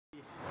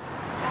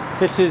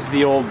This is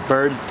the old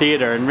Byrd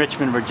Theater in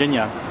Richmond,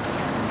 Virginia.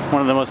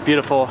 One of the most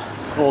beautiful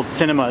old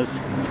cinemas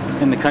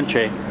in the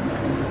country.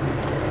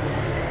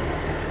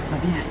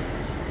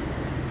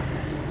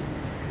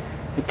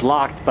 It's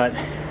locked, but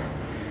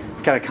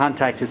I've got a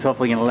contact who's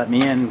hopefully going to let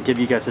me in and give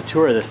you guys a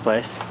tour of this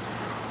place.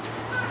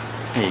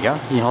 There you go.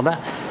 Can you hold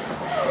that?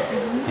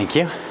 Thank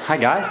you. Hi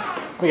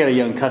guys. We got a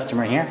young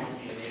customer here.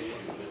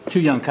 Two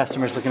young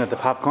customers looking at the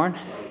popcorn.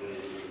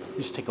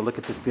 Just take a look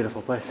at this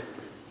beautiful place.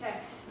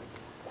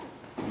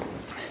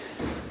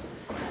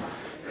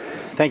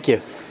 Thank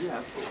you.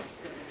 Yeah.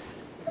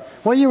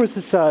 What year was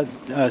this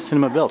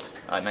cinema built?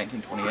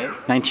 1928.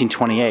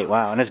 1928,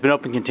 wow. And it's been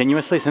open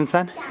continuously since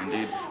then?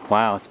 Indeed.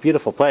 Wow, it's a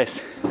beautiful place.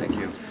 Thank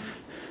you.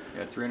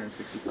 Yeah,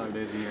 365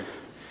 days a year.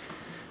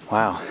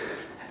 Wow.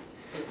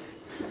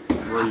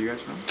 Where are you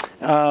guys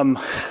from?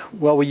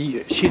 Well,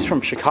 she's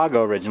from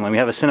Chicago originally. We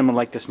have a cinema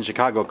like this in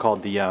Chicago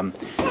called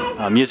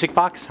the Music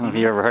Box. I don't know if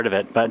you've ever heard of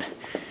it, but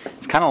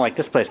it's kind of like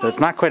this place, but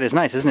it's not quite as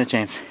nice, isn't it,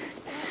 James?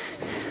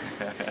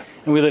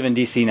 And we live in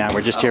D.C. now.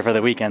 We're just here for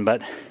the weekend,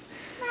 but...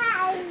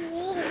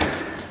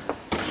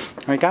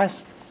 Alright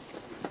guys,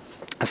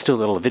 let's do a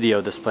little video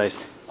of this place.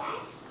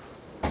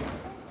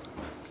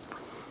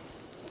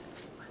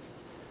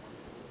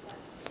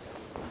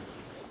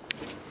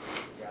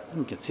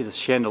 You can see the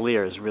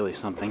chandelier is really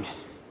something.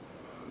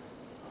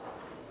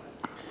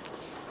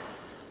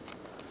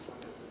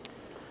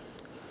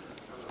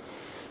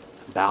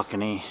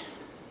 Balcony.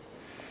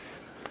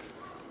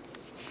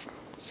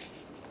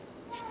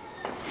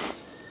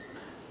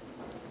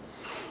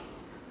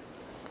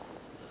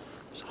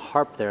 There's a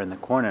harp there in the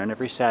corner, and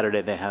every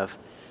Saturday they have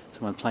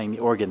someone playing the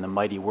organ. The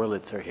Mighty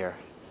Wurlitz are here.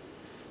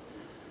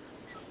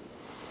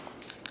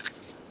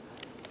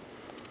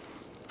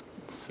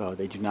 So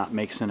they do not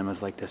make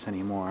cinemas like this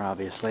anymore,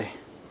 obviously.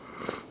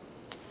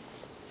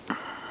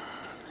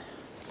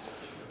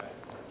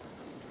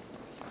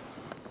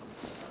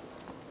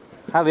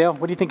 Hi Leo,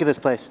 what do you think of this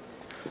place?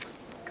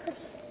 Good.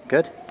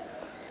 Good?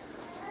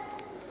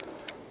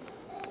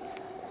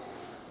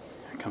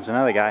 Here comes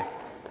another guy.